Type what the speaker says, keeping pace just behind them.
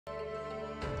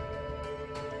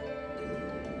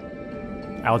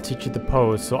I'll teach you the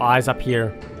pose, so eyes up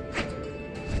here.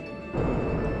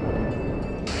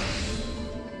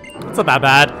 It's not that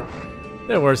bad.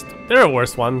 There are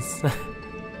worse ones.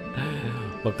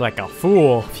 Look like a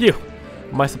fool. Phew.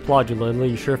 I must applaud you, Lily.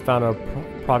 You sure found a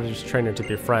prodigious trainer to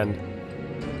be a friend.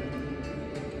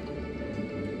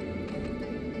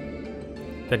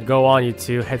 Then go on, you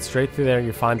two. Head straight through there and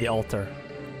you find the altar.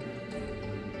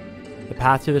 The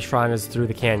path to the shrine is through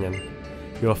the canyon.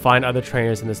 You will find other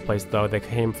trainers in this place, though. They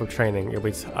came for training. It'll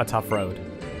be a tough road.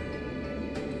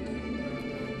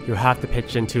 You'll have to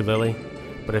pitch in too, Lily.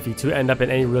 But if you two end up in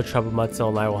any real trouble, Mudsill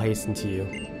and I will hasten to you.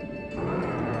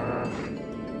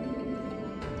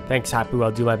 Thanks, Hapu.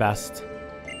 I'll do my best.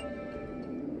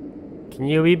 Can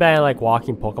you be by, like,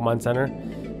 walking Pokemon Center?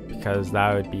 Because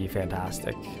that would be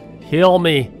fantastic. Heal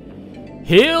me!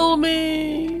 Heal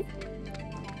me!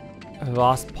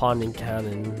 Lost Ponding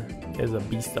Cannon is a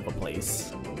beast of a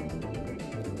place.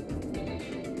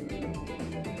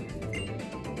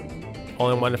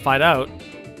 Only one to find out.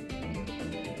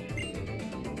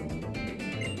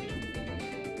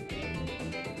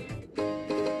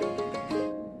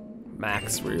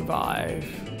 Max Revive.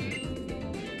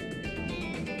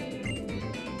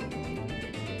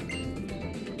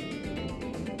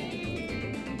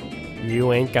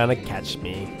 You ain't gonna catch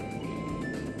me.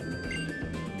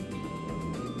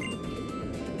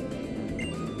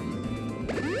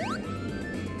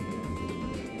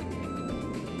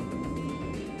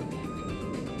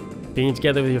 Being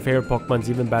together with your favorite Pokemon's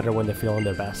even better when they're feeling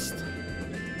their best.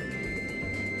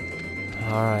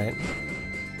 Alright.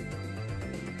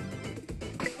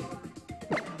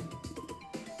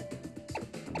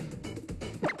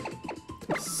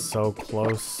 So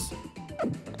close.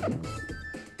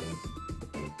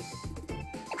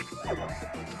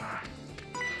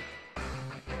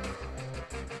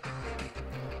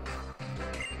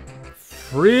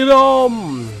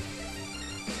 Freedom!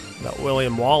 Not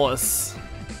William Wallace.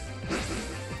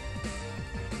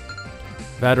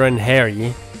 Veteran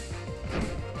Harry.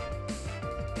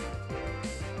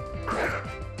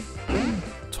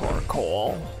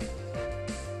 Torkoal.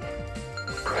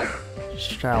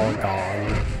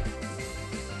 Shalgon.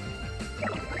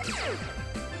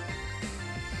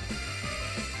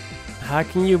 How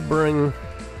can you bring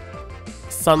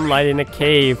sunlight in a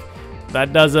cave?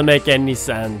 That doesn't make any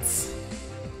sense.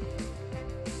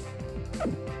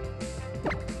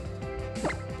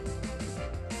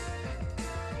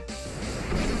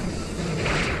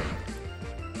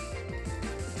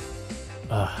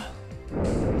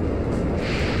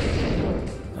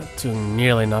 Not doing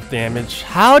nearly enough damage.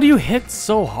 How do you hit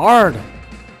so hard?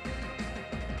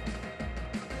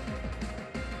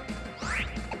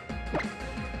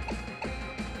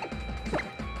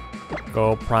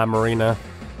 Go Primarina.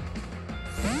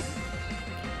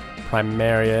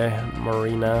 Primaria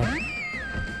Marina.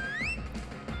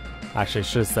 Actually, I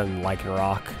should have said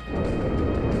Lycanroc.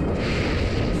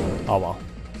 Oh well.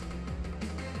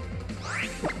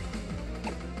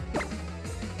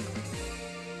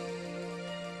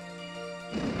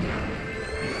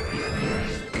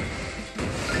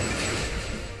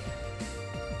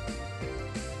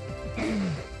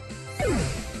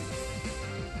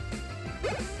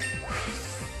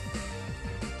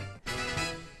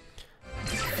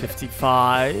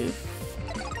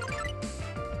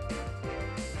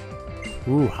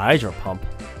 Ooh, Hydro Pump.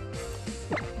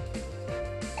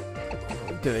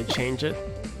 Did they change it?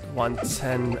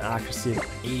 110, accuracy of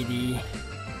 80.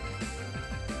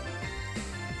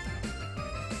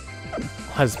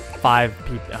 Has 5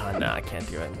 PP. Oh, no, I can't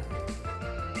do it.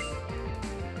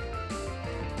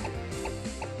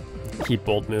 Keep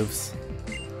bold moves.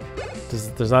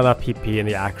 There's not enough PP and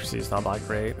the accuracy is not that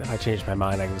great. If I change my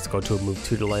mind, I can just go to a move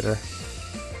tutor later.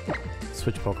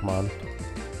 Switch Pokemon.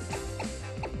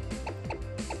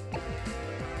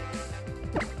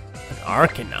 An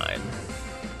Arcanine.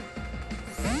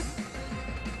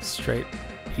 Straight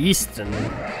Easton.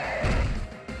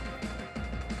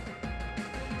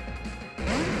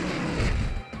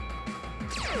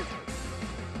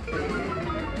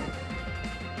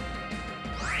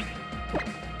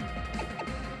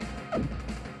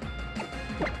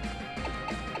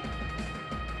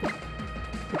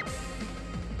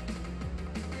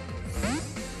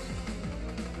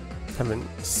 Haven't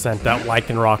sent out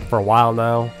Lycanroc for a while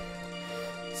now.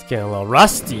 It's getting a little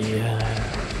rusty.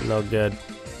 No good.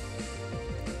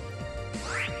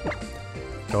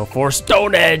 Go for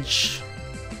Stone Edge.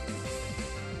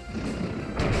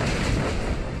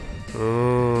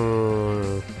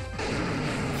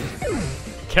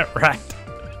 Get wrecked.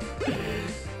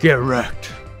 Get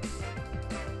wrecked.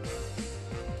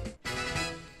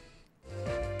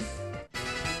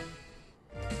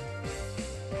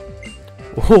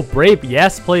 Oh, Brave,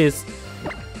 yes, please.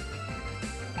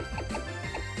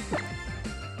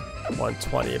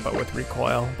 120, but with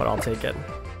recoil, but I'll take it.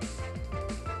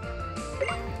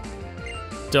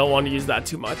 Don't want to use that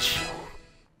too much.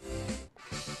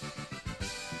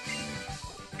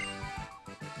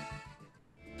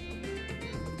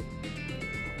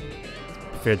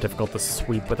 Very difficult to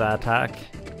sweep with that attack.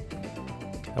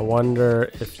 I wonder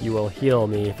if you will heal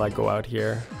me if I go out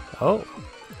here. Oh.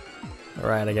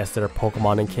 Alright, I guess there are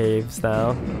Pokemon in caves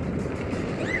now.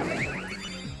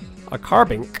 A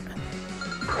Carbink.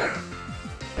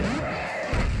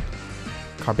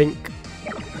 Carbink.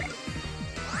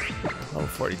 Level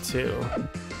 42.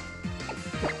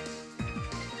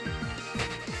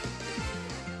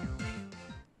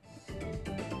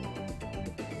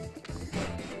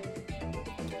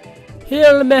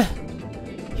 Heal me!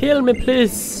 Heal me,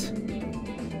 please!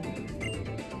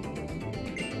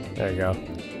 There you go.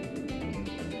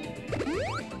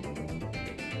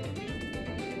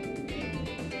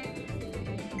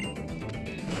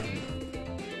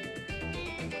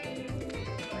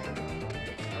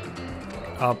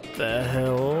 Up the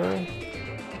hill.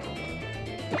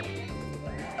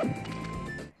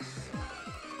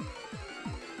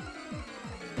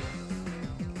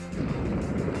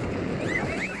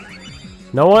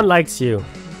 No one likes you.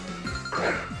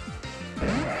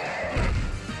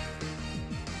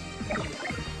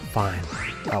 Fine,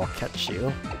 I will catch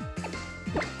you.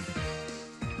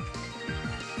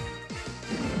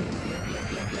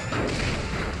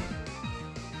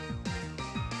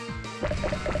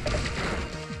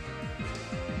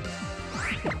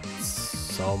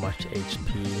 So much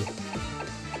HP.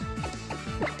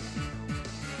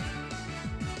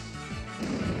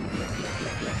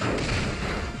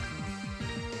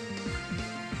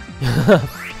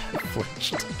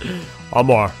 Flinched. One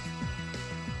more.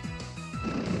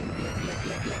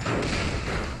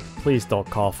 Please don't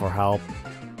call for help.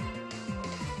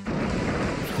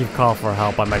 If you call for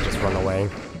help, I might just run away.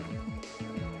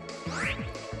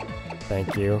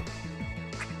 Thank you.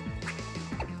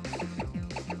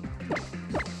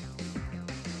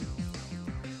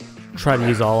 Try to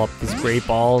use all up these great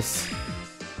balls.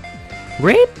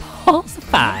 Great balls of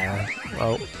fire.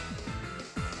 Oh.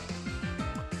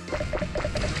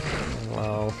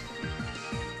 Well.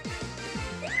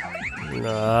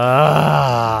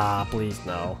 Please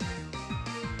no.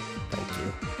 Thank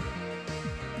you.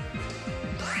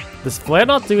 Does Flare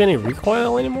not do any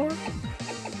recoil anymore?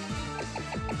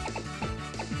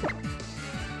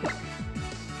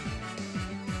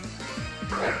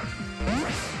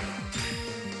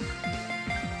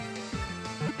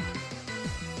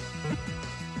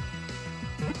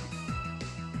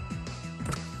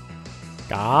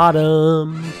 Got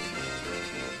him!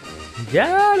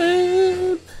 Got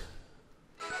him!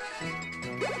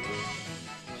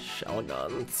 Shell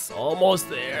guns, almost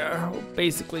there.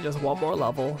 Basically just one more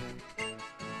level.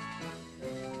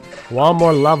 One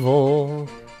more level.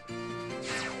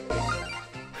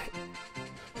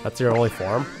 That's your only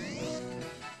form?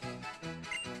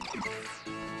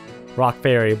 Rock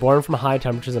Fairy, born from high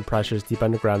temperatures and pressures deep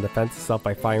underground, defends itself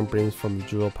by firing beams from the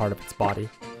jewel part of its body.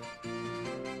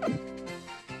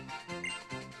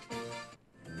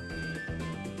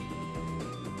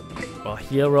 I'll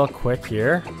heal real quick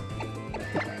here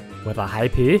with a high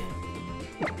P.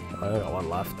 I only got one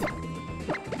left.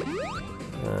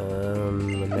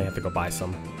 I may have to go buy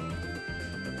some.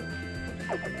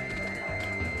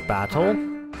 Battle.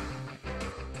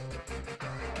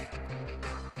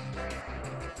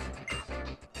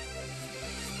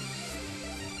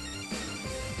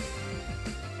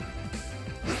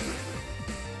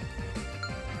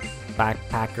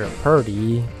 Backpacker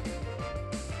Purdy.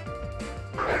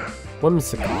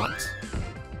 Whimsicott.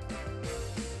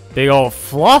 Big old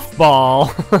fluff ball.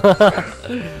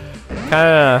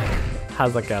 Kinda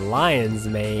has like a lion's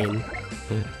mane.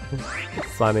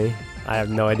 Funny. I have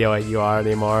no idea what you are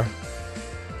anymore.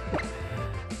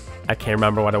 I can't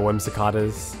remember what a Whimsicott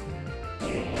is.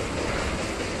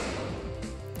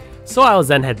 So I'll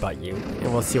Zen headbutt you,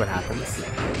 and we'll see what happens.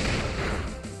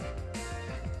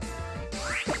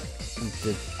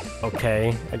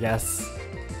 Okay, I guess.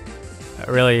 I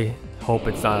really hope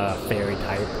it's not a fairy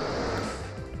type.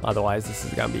 Otherwise, this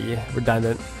is gonna be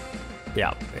redundant.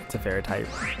 Yeah, it's a fairy type.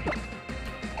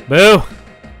 Boo!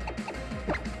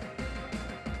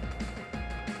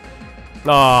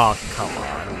 Oh, come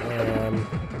on, man.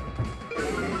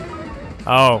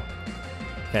 Oh.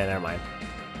 Okay, never mind.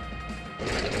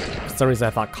 For some reason,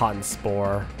 I thought Cotton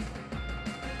Spore.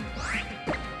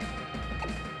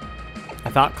 I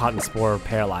thought Cotton Spore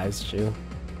paralyzed you.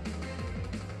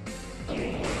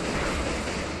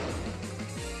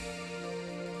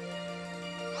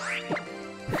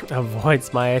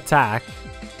 avoids my attack.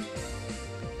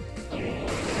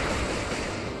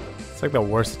 It's like the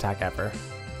worst attack ever.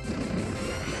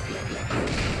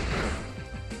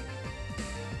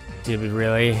 Dude, would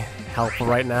really helpful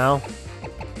right now.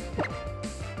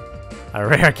 A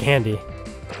rare candy.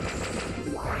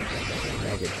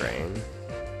 Mega Drain.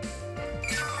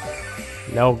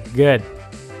 No good.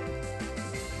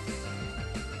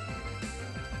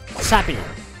 Sappy.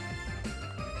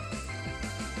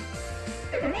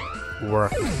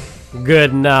 Work.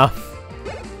 Good enough.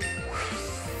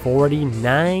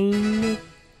 49?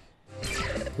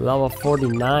 Level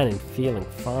 49 and feeling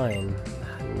fine.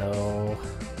 No.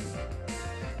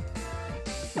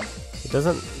 It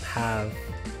doesn't have...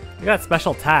 You got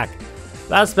special attack.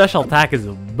 That special attack is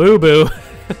boo-boo.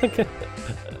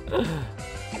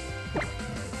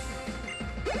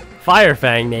 Fire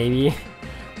Fang, maybe.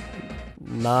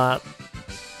 Not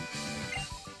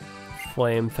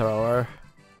Flamethrower.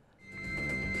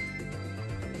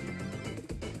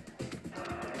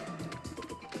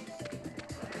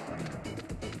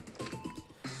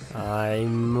 I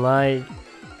might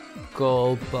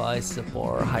go buy some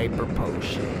more Hyper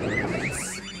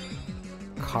Potions.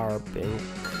 Carbink.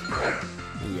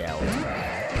 Yeah, let's go.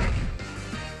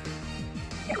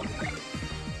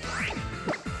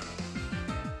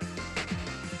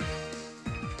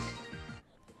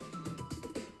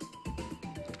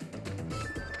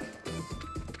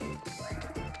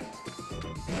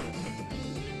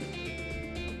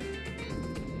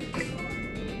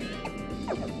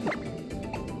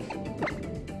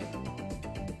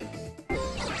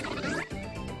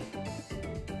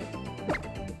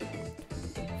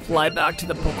 Fly back to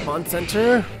the Pokemon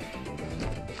Center.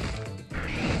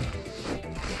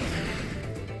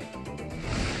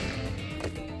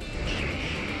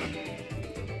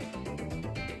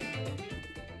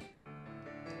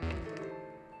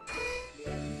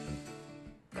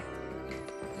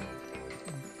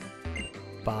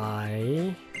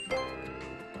 Buy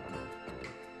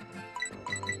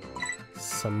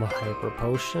some Hyper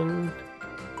Potion.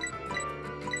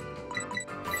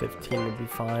 15 would be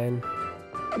fine.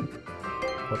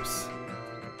 Whoops.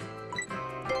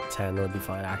 10 would be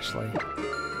fine, actually.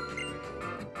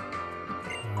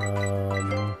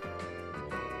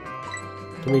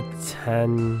 Give me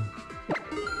 10.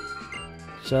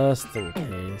 Just in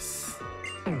case.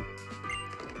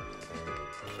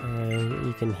 Okay,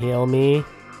 you can heal me.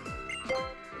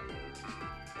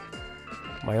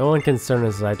 My only concern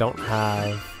is that I don't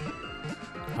have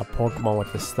a Pokemon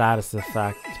with the status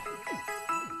effect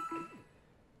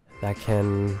that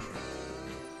can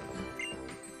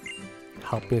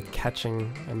help me with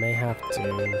catching. I may have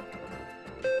to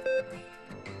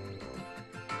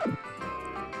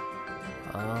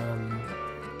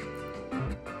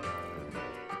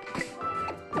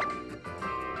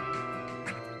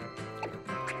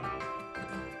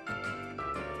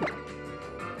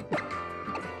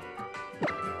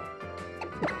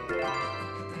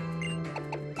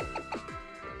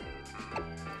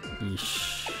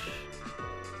Yeesh.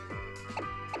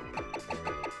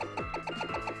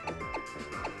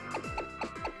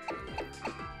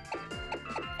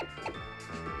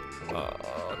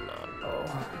 Oh no.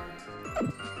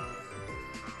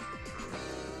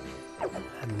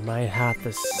 I might have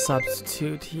to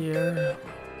substitute here.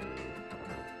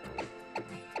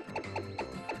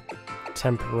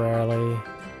 Temporarily.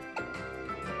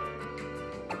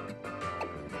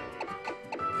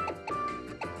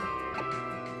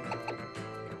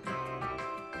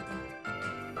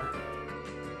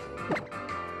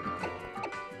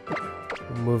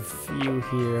 Move you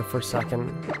here for a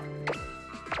second.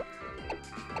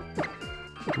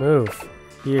 Move.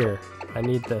 Here. I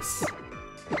need this.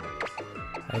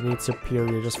 I need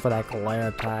Superior just for that glare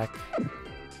attack.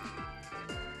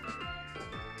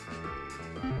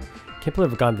 Can't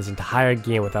believe I've gone this entire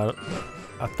game without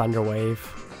a Thunder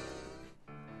Wave.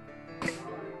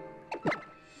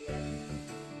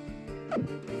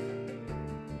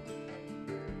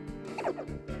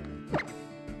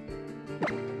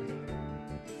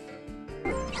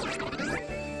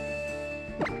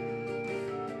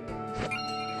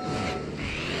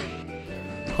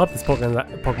 I hope this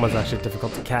Pokemon's actually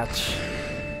difficult to catch.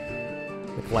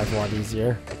 Make life a lot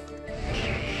easier.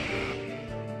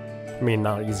 I mean,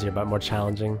 not easier, but more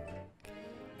challenging.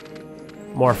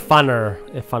 More funner,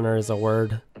 if funner is a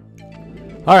word.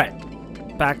 Alright,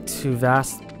 back to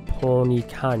Vast Pony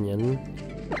Canyon.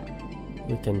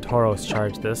 We can Tauros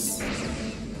charge this.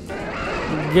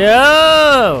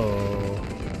 Go!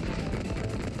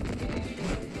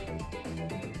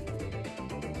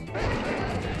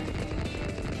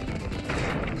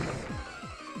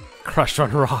 Crushed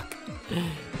on rock.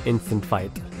 instant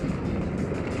fight.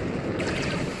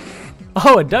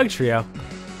 Oh, a Doug trio.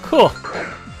 Cool.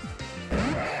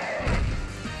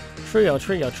 Trio,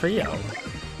 trio, trio.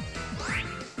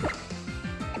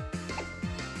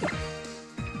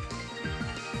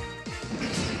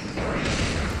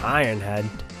 Ironhead.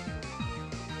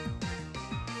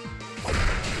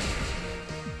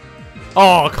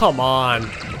 Oh, come on.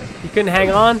 You couldn't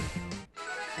hang on?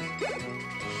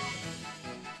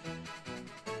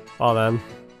 Well then,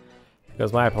 here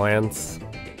goes my plans.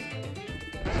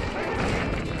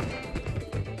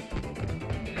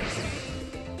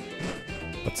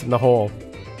 What's in the hole?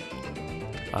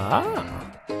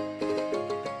 Ah.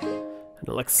 An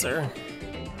elixir.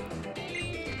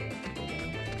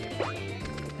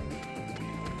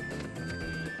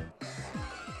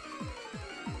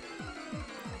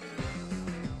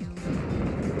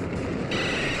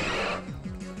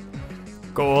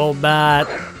 Gold bat.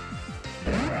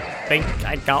 Think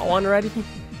I got one already?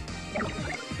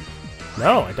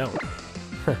 No, I don't.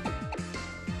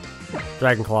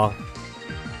 Dragon Claw.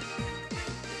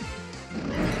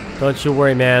 Don't you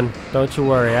worry, man. Don't you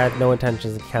worry. I have no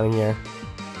intentions of coming here.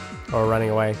 Or running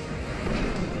away.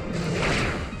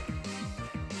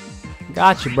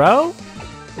 Got you, bro.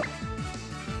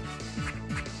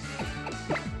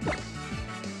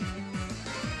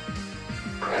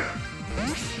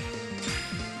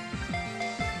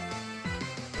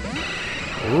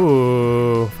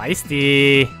 Ooh,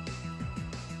 feisty.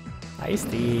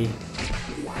 Feisty.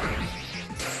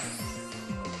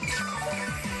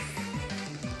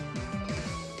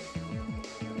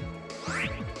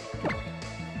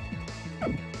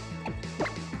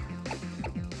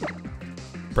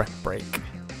 Break.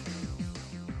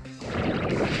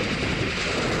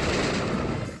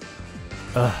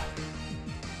 Ugh.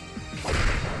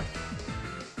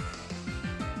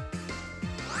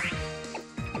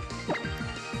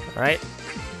 Alright.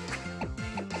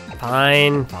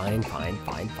 Fine.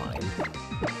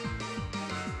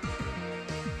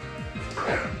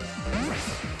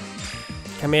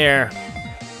 Come here.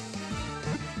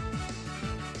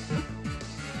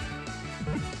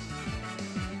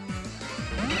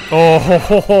 Oh, ho,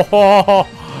 ho, ho, ho.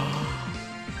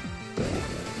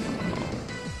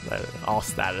 All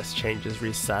status changes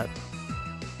reset.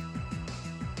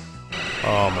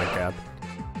 Oh my god.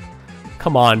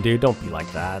 Come on, dude, don't be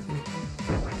like that.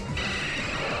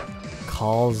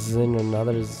 Calls in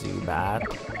another Zubat.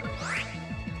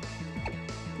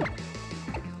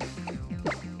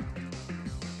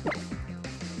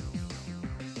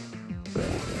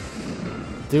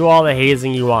 Do all the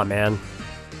hazing you want, man.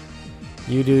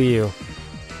 You do you.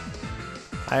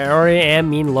 I already am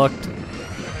mean looked.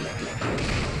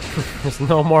 There's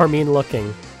no more mean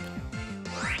looking.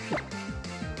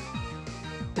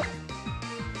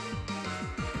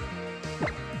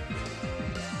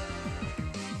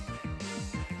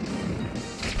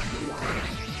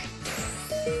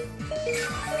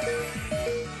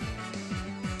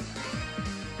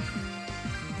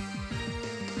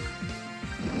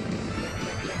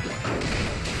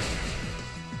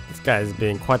 This guy's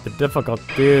being quite the difficult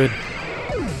dude.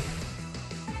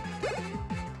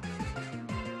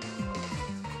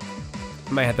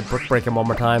 Might have to brick break him one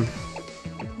more time.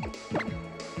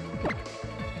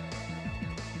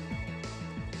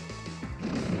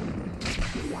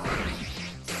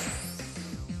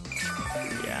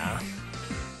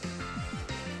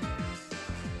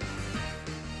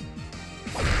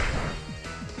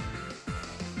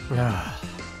 Yeah.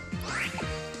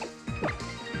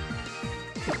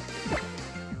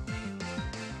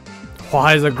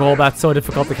 Why is a goal bat so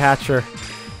difficult to capture?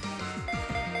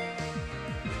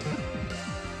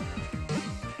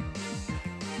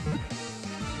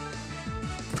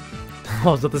 I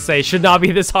was about to say, it should not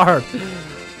be this hard.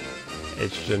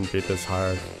 It shouldn't be this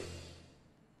hard.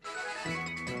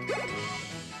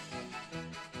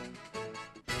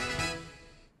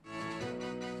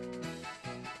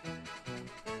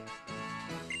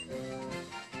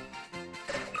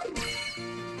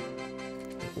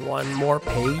 One more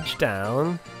page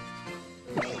down.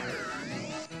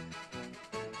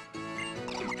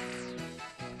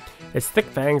 Its thick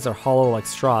fangs are hollow like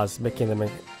straws, making them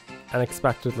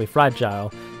unexpectedly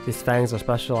fragile. These fangs are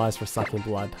specialized for sucking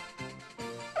blood.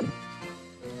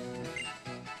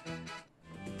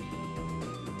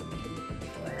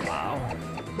 Wow.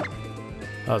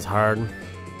 That was hard.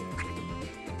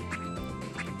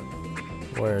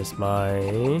 Where's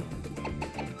my...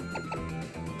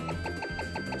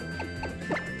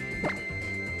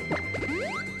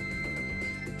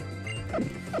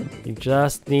 You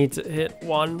just need to hit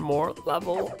one more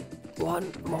level.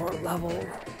 One more level.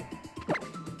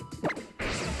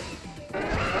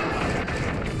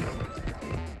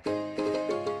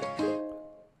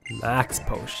 Max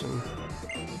potion.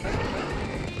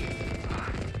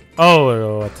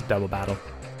 Oh, it's a double battle.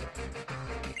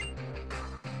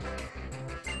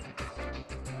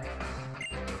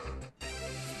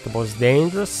 The most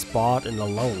dangerous spot in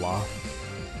ALOLA.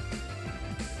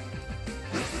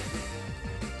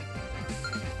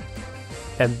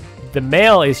 And the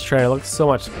male ace trainer looks so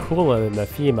much cooler than the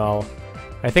female.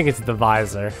 I think it's the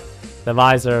visor. The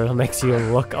visor makes you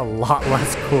look a lot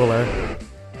less cooler.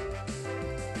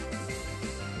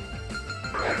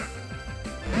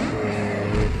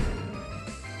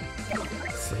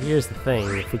 So here's the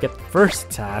thing, if we get the first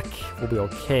attack, we'll be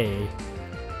okay.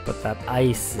 But that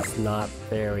ice is not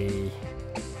very...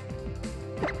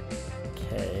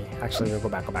 Okay, actually, go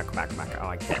back. Oh,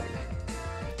 I can't.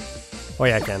 Oh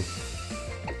yeah, I can.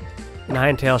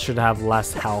 Ninetales should have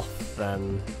less health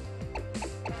than...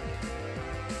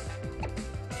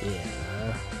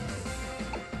 Yeah.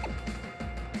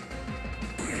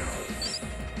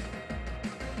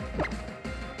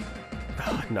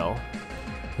 Oh, no.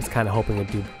 I was kind of hoping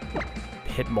it would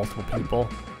hit multiple people.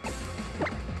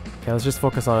 Okay, let's just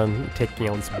focus on taking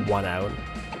at least one out.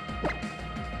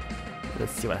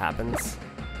 Let's see what happens.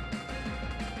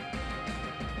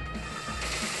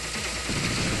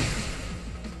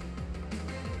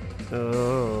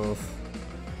 Oh,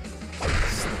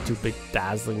 stupid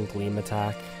dazzling gleam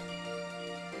attack.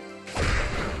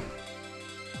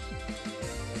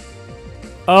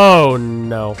 Oh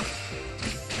no.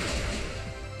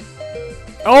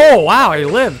 Oh wow, he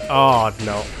lived. Oh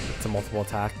no, it's a multiple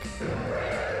attack.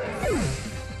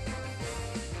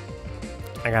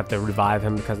 I got to revive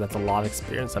him because that's a lot of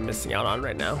experience I'm missing out on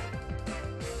right now.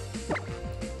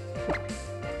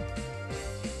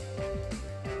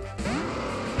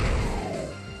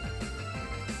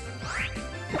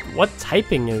 What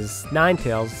typing is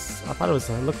Ninetales? I thought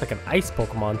it looked like an ice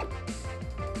Pokemon.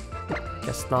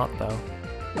 Guess not though.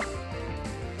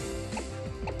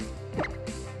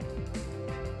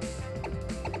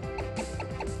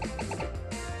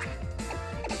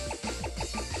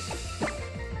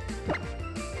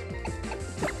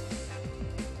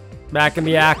 Back in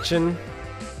the action.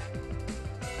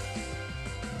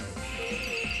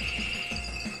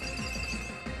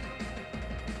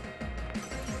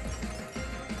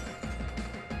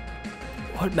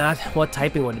 What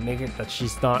typing would make it that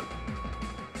she's not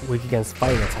weak against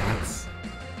fighting attacks?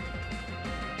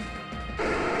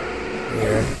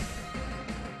 Weird.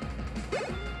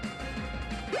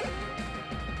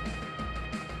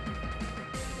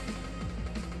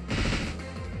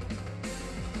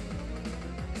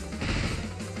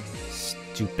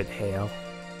 Stupid hail.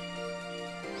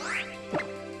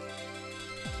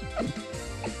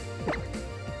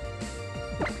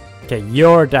 Okay,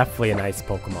 you're definitely an ice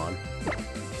Pokemon.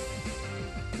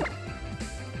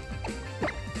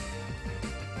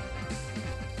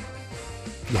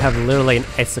 You have literally an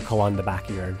icicle on the back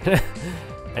of your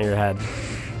on your head.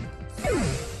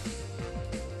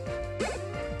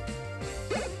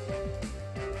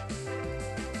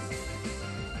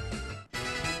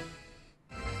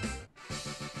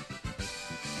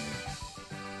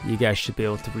 You guys should be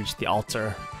able to reach the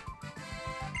altar.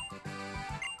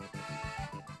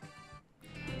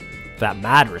 That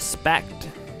mad respect.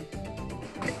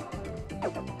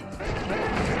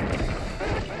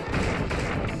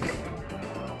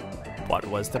 What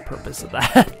was the purpose of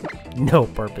that? No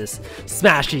purpose.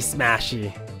 Smashy,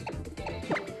 smashy.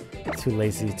 Too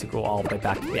lazy to go all the way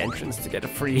back to the entrance to get a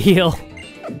free heal.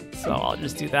 So I'll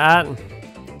just do that.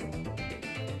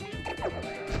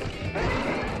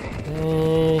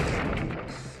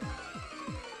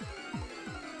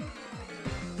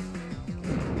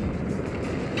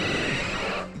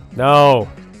 No!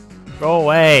 Go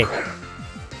away!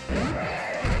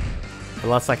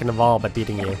 Unless I can evolve by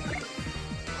beating you.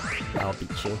 I'll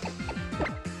beat you.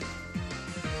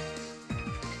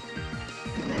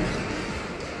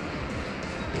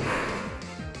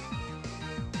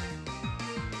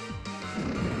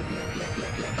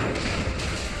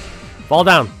 Fall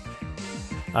down!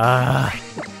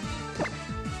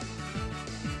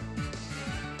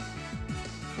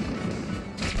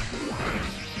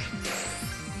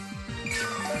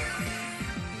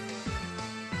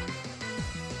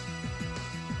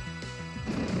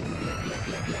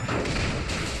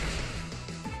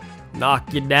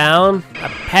 Knock you down. A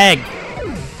peg.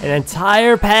 An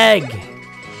entire peg.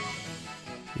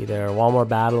 Either one more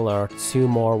battle or two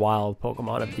more wild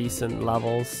Pokemon of decent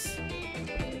levels.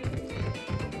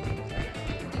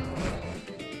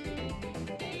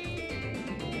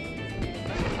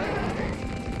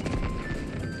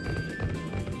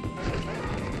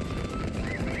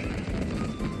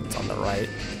 It's on the right.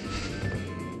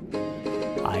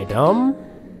 I dumb?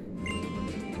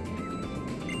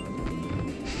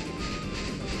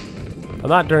 I'm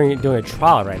not doing a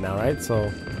trial right now, right? So I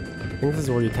think this is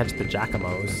where you catch the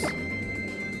Jackamos.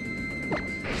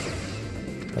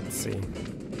 Let's see.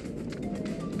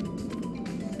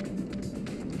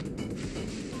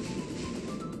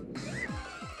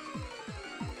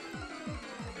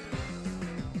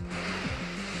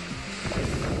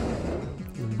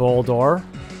 Boldor.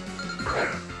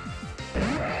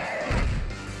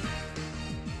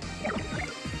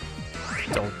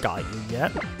 Don't got you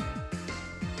yet.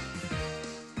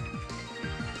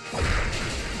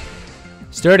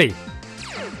 Sturdy.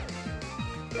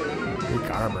 Weak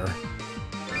armor.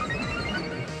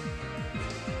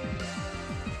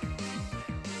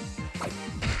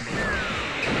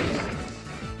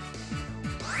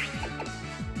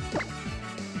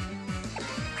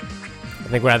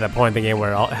 I think we're at that point in the game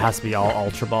where it has to be all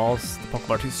Ultra Balls. The Pokemon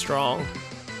are too strong.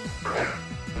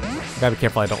 Gotta be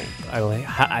careful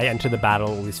I enter the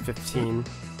battle at least 15.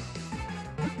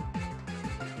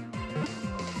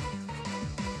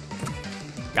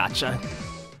 Gotcha.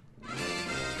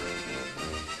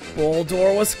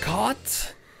 Boldor was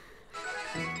caught.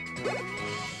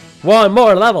 One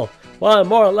more level. One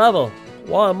more level.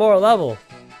 One more level.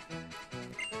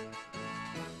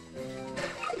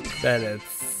 Then it's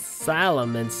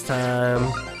Salamence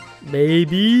time,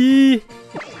 baby.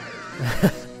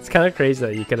 It's kind of crazy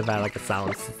that you could have had like a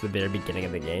Salamence since the very beginning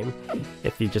of the game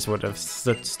if you just would have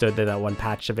stood in that one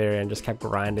patch of area and just kept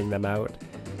grinding them out.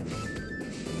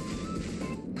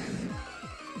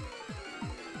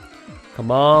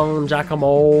 Come on,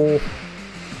 Giacomo.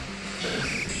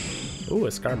 Ooh, a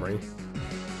Skarmory.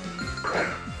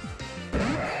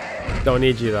 Don't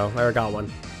need you though. I already got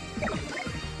one.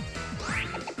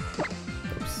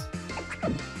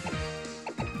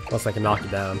 Unless I can knock you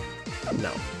down.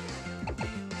 No.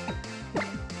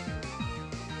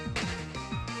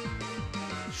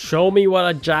 Show me what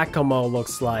a Giacomo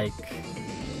looks like.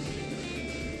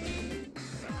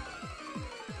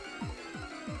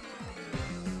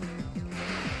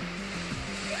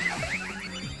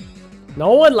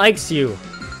 No one likes you.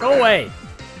 Go away.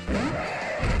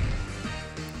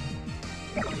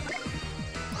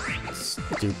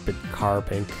 Stupid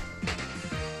Carpink.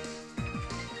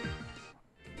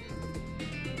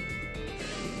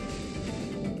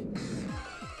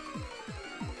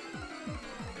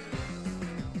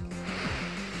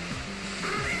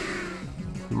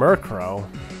 Murkrow?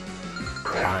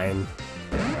 Fine.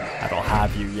 I don't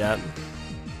have you yet.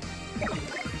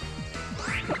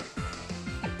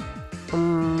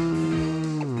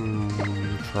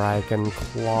 Dragon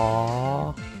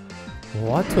Claw?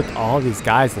 What's with all these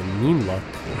guys in mean look?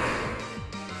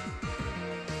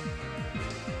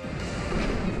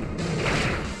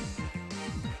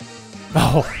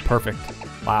 Oh, perfect.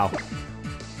 Wow.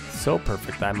 So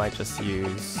perfect I might just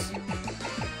use...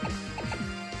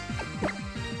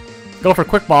 Go for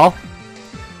Quick Ball.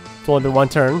 It's only been one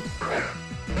turn.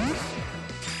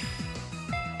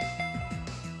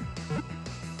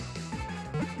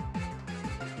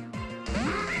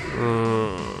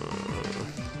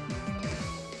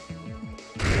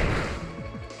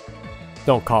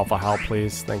 Don't call for help,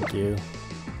 please. Thank you.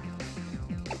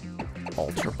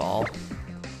 Ultra Ball.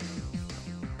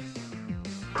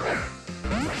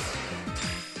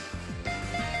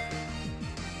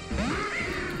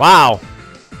 Wow.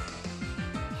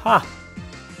 Huh.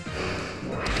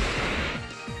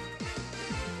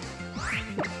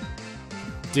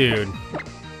 Dude.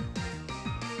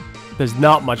 There's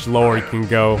not much lower you can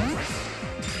go.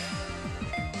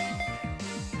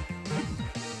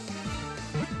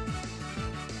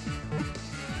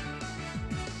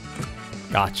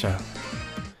 Gotcha.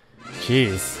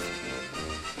 Jeez.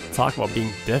 Talk about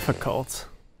being difficult.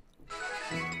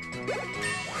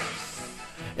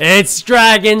 It's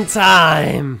dragon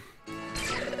time!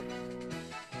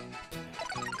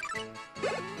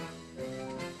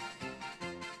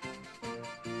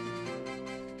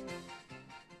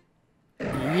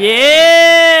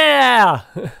 Yeah!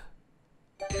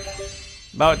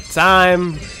 About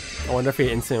time. I wonder if he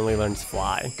instantly learns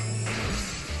Fly.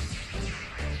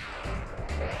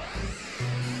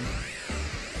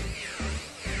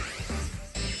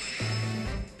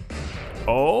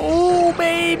 Oh,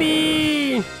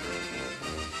 baby!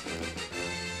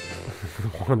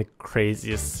 One of the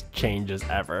craziest changes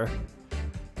ever.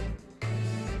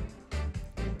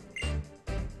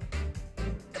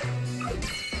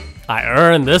 I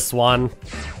earned this one.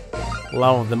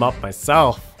 Leveled them up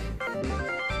myself.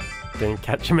 Didn't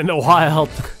catch him in the wild.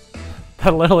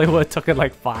 That literally would have taken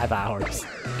like 5 hours.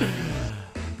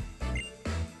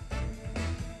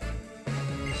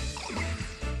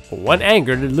 When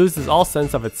angered, it loses all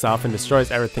sense of itself and destroys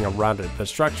everything around it. The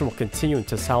destruction will continue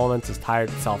until Salamence has tired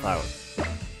itself out.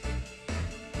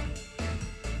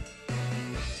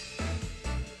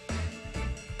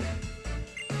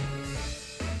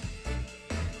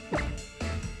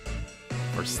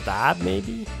 For stab,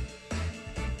 maybe?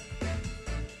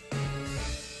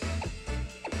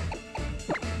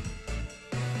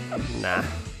 Nah.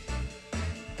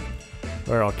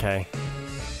 We're okay.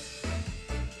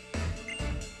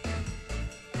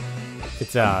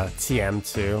 It's TM2.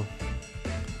 So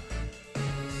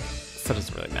it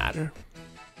doesn't really matter.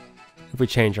 If we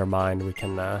change our mind, we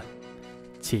can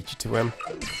teach it to him.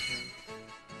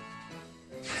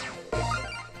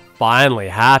 Finally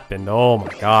happened. Oh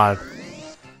my god.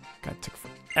 That took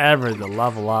forever to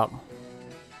level up.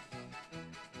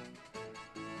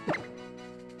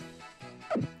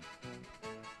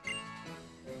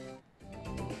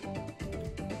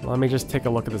 Let me just take a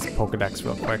look at this Pokédex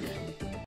real quick.